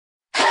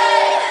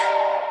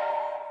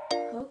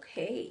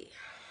Okay,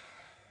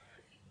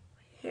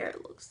 my hair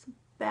looks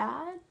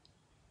bad.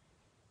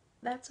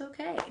 That's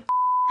okay.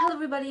 Hello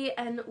everybody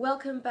and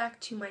welcome back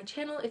to my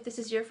channel. If this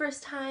is your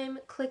first time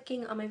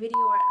clicking on my video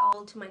or at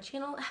all to my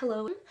channel,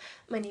 hello.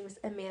 My name is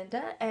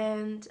Amanda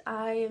and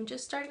I am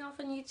just starting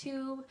off on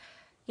YouTube.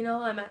 You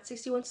know, I'm at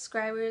 61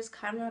 subscribers,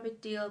 kind of not a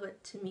big deal,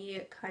 but to me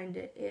it kind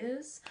of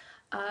is.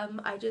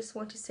 I just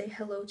want to say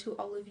hello to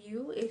all of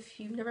you if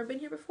you've never been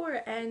here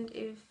before, and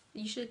if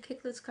you should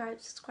click the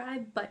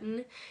subscribe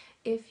button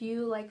if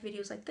you like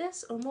videos like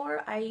this or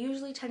more. I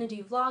usually tend to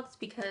do vlogs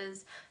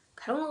because I'm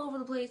kind of all over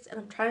the place and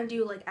I'm trying to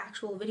do like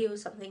actual videos,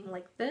 something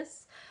like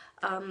this.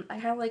 I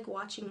kind of like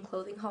watching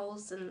clothing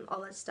hauls and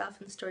all that stuff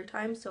and story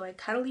time, so I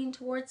kind of lean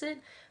towards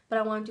it, but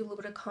I want to do a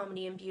little bit of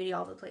comedy and beauty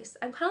all over the place.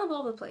 I'm kind of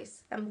all over the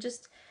place.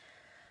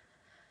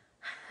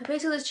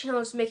 Basically this channel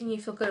is making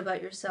you feel good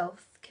about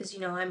yourself because, you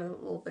know, I'm a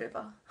little bit of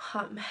a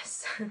hot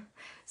mess.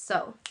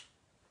 So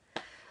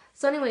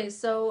anyways,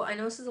 so I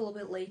know this is a little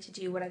bit late to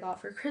do what I got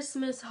for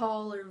Christmas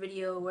haul or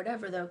video,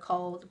 whatever they're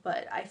called,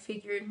 but I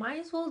figured might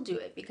as well do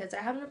it because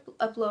I haven't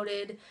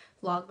uploaded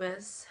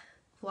Vlogmas.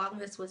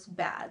 Vlogmas was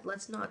bad.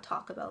 Let's not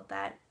talk about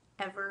that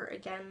ever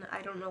again.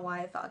 I don't know why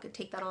I thought I could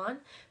take that on.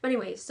 But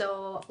anyway,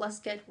 so let's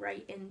get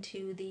right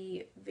into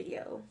the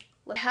video.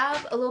 I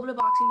have a little bit of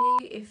Boxing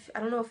Day.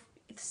 I don't know if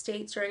the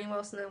States or anywhere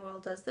else in the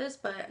world does this,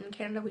 but in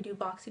Canada we do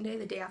Boxing Day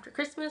the day after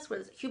Christmas, where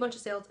there's a huge bunch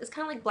of sales. It's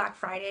kind of like Black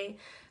Friday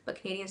but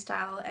Canadian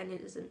style, and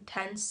it is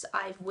intense.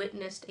 I've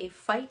witnessed a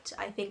fight.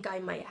 I think I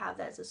might have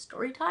that as a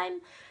story time.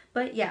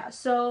 But yeah,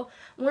 so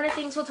one of the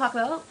things we'll talk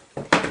about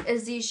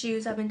is these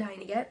shoes I've been dying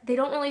to get. They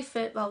don't really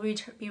fit, but I'll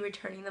be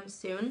returning them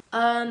soon.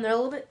 They're a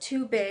little bit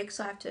too big,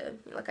 so I have to,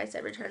 like I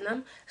said, return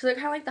them. So they're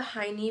kind of like the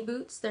high knee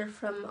boots. They're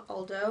from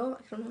Aldo.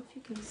 I don't know if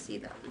you can see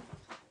them.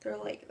 They're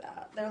like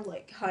that. They're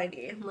like high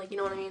knee. Like, you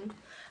know what I mean?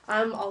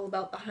 I'm all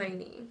about the high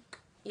knee.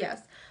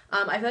 Yes.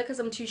 I feel like because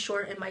I'm too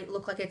short, it might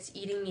look like it's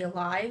eating me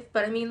alive.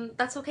 But I mean,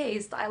 that's okay.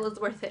 Style is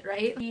worth it,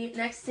 right? The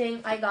next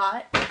thing I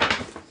got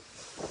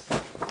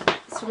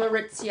is from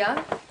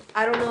Aritzia.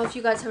 I don't know if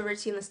you guys have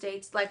Aritzia in the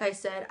States. Like I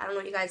said, I don't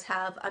know what you guys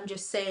have. I'm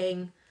just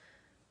saying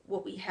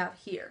what we have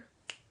here.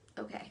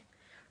 Okay.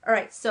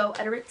 Alright, so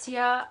at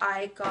Aritzia,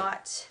 I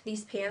got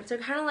these pants. They're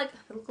kind of like,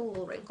 they look a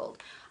little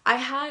wrinkled. I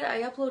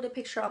uploaded a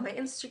picture on my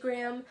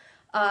Instagram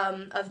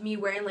of me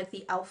wearing like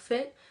the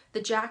outfit.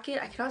 The jacket,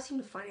 I cannot seem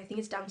to find it. I think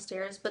it's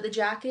downstairs. But the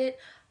jacket,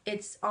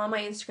 it's on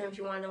my Instagram if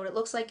you want to know what it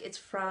looks like. It's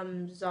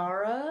from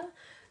Zara.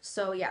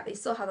 So yeah, they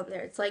still have them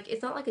there. It's like,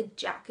 it's not like a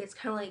jacket. It's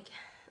kind of like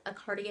a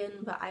cardigan,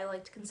 but I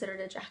like to consider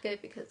it a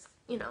jacket because,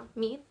 you know,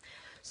 me.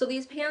 So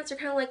these pants are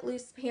kind of like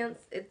loose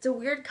pants. It's a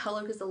weird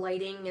color because the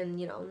lighting and,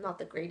 you know, not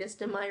the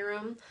greatest in my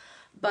room.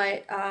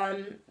 But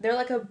they're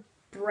like a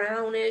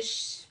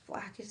brownish,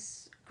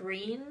 blackish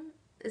green.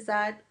 Is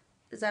that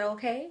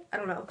okay? I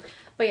don't know.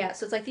 But yeah,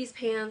 so it's like these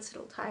pants,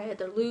 it'll tie it,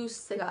 they're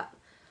loose, they got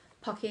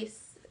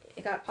pockets,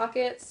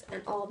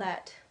 and all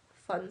that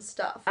fun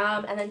stuff.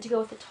 And then to go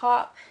with the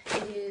top,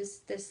 it is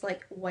this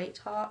like white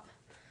top.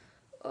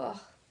 Ugh,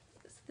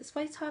 this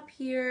white top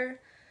here,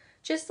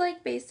 just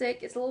like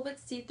basic. It's a little bit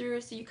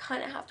see-through, so you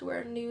kind of have to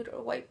wear a nude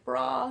or white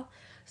bra.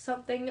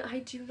 Something I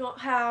do not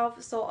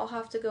have, so I'll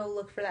have to go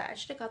look for that. I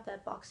should have got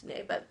that Boxing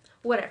Day, but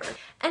whatever.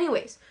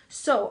 Anyways,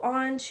 so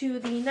on to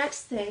the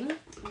next thing.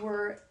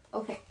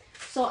 Okay,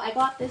 so I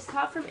got this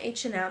top from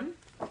H&M.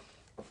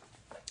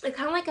 It's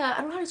kind of like I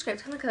don't know how to describe it.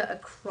 It's kind of like a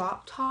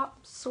crop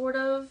top, sort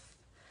of,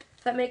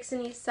 if that makes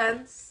any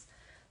sense.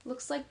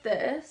 Looks like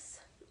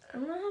this. I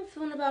don't know how I'm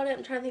feeling about it.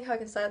 I'm trying to think how I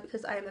can style it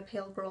because I am a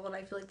pale girl and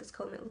I feel like this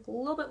color might look a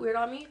little bit weird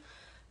on me.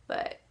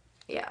 But,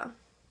 yeah.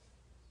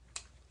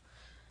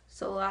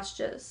 So that's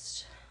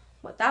just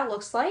what that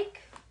looks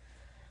like.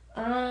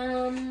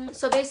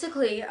 So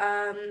basically,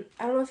 I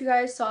don't know if you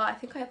guys saw, I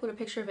think I uploaded a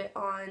picture of it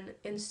on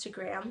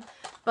Instagram,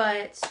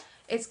 but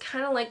it's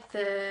kind of like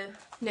the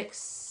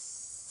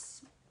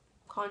NYX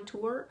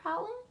contour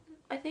palette,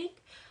 I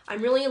think.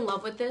 I'm really in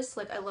love with this.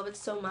 Like, I love it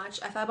so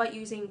much. I thought about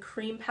using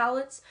cream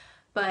palettes,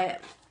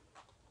 but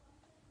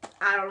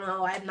I don't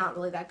know. I'm not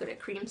really that good at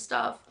cream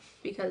stuff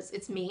because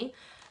it's me,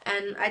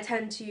 and I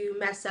tend to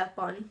mess up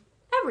on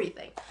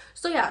everything.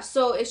 So yeah,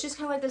 so it's just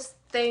kind of like this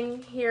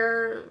thing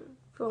here.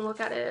 If you want to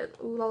look at it,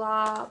 ooh la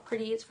la,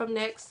 pretty. It's from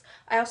NYX.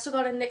 I also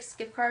got a NYX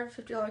gift card,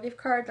 $50 gift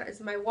card. That is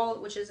in my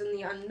wallet, which is in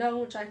the unknown,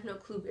 which I have no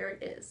clue where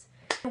it is.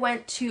 I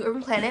went to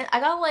Urban Planet. I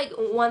got like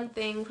one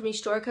thing from each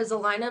store because the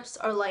lineups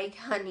are like,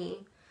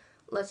 honey,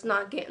 let's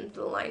not get into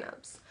the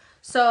lineups.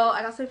 So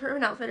I got something from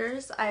Urban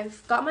Outfitters.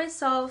 I've got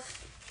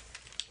myself,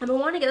 I've been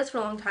wanting to get this for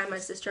a long time, my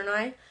sister and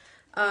I.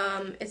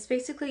 It's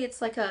basically,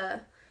 it's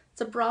a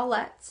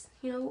bralette,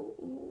 you know.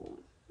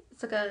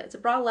 It's a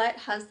bralette,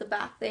 has the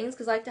back things,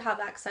 because I like to have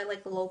that because I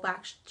like the low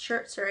back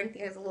shirts or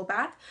anything that has a low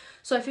back.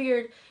 So I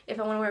figured if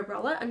I want to wear a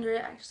bralette under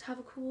it, I just have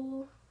a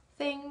cool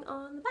thing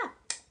on the back.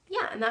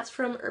 Yeah, and that's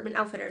from Urban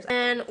Outfitters.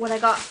 And what I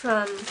got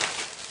from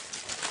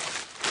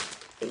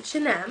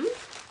H&M,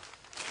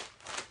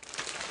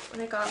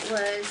 what I got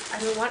was,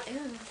 I've been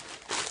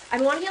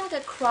wanting to get like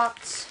a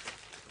cropped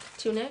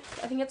tunic,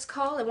 I think it's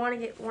called. I want to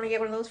get one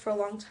of those for a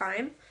long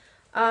time.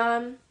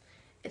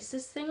 It's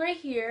this thing right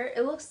here.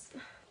 It looks,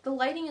 the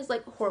lighting is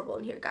like horrible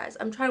in here, guys.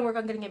 I'm trying to work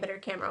on getting a better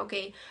camera,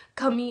 okay?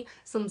 Cut me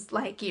some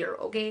slack here,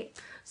 okay?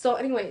 So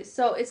anyways,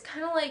 so it's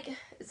kind of like,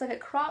 it's like a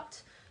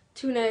cropped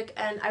tunic,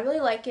 and I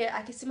really like it.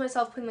 I can see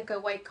myself putting like a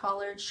white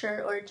collared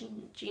shirt or a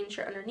jean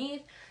shirt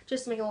underneath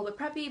just to make it a little bit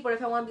preppy, but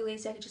if I want to be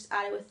lazy, I could just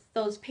add it with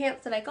those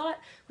pants that I got,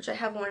 which I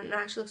have worn, and it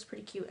actually looks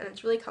pretty cute, and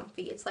it's really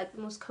comfy. It's like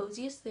the most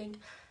coziest thing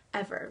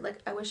ever. Like,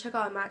 I wish I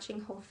got a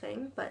matching whole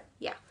thing, but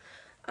yeah.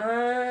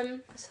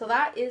 So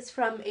that is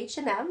from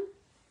H&M.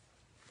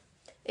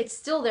 It's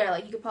still there,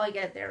 like you could probably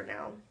get it there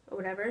now or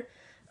whatever.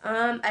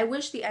 I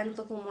wish the ends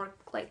looked a little more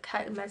like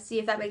cut and messy,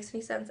 if that makes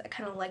any sense. I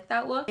kind of like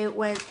that look. It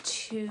went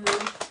to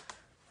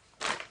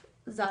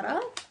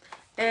Zara,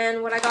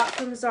 and what I got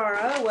from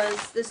Zara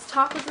was, this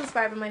top was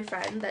inspired by my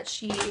friend, that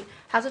she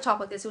has a top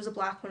like this. It was a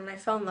black one and I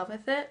fell in love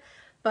with it.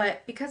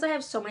 But because I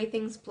have so many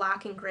things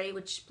black and gray,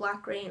 which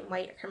black, gray, and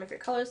white are kind of my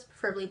favorite colors,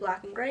 preferably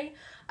black and gray.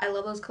 I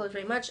love those colors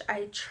very much.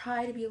 I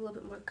try to be a little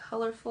bit more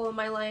colorful in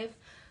my life.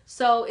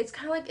 So it's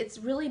kind of like, it's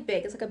really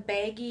big. It's like a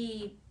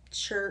baggy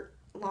shirt,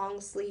 long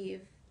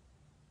sleeve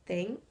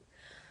thing.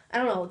 I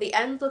don't know. The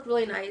ends look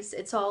really nice.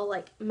 It's all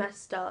like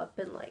messed up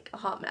and like a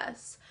hot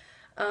mess.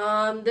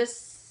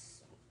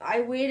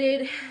 I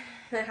waited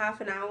a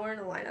half an hour in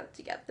a lineup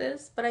to get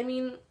this. But I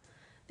mean,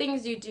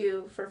 things you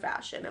do for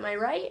fashion. Am I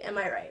right? Am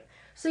I right?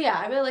 So yeah,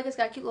 I really like it. It's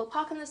got a cute little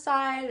pocket on the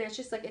side, and it's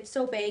just like, it's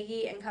so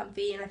baggy and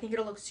comfy, and I think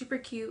it'll look super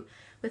cute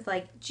with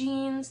like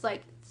jeans,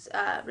 like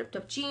ripped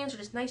up jeans, or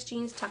just nice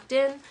jeans tucked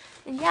in.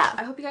 And yeah,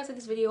 I hope you guys like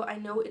this video. I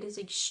know it is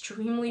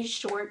extremely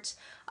short.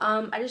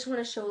 I just want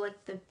to show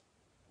like the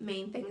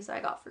main things that I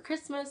got for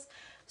Christmas.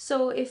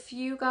 So if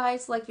you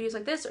guys like videos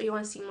like this, or you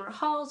want to see more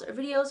hauls or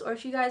videos, or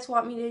if you guys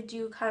want me to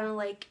do kind of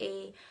like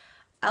a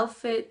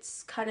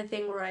outfits kind of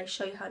thing where I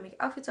show you how to make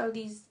outfits out of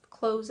these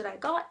clothes that I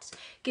got,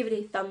 give it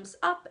a thumbs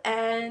up.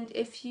 And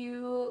if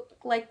you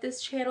like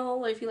this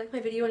channel, or if you like my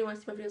video and you want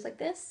to see more videos like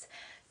this,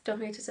 don't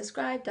forget to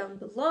subscribe down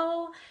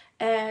below.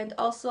 And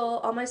also,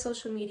 all my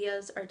social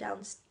medias are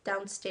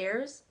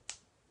downstairs.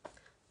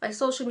 My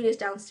social media is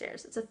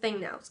downstairs. It's a thing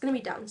now. It's gonna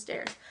be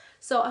downstairs.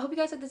 So I hope you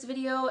guys like this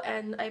video,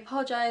 and I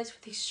apologize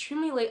for the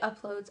extremely late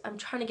uploads. I'm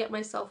trying to get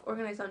myself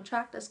organized on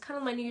track. That's kind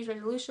of my New Year's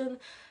resolution,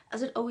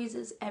 as it always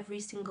is every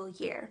single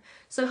year.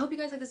 So I hope you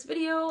guys like this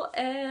video,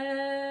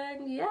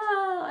 and yeah,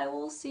 I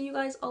will see you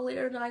guys all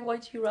later, and I'm going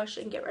to rush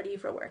and get ready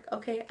for work.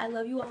 Okay, I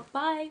love you all.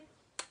 Bye!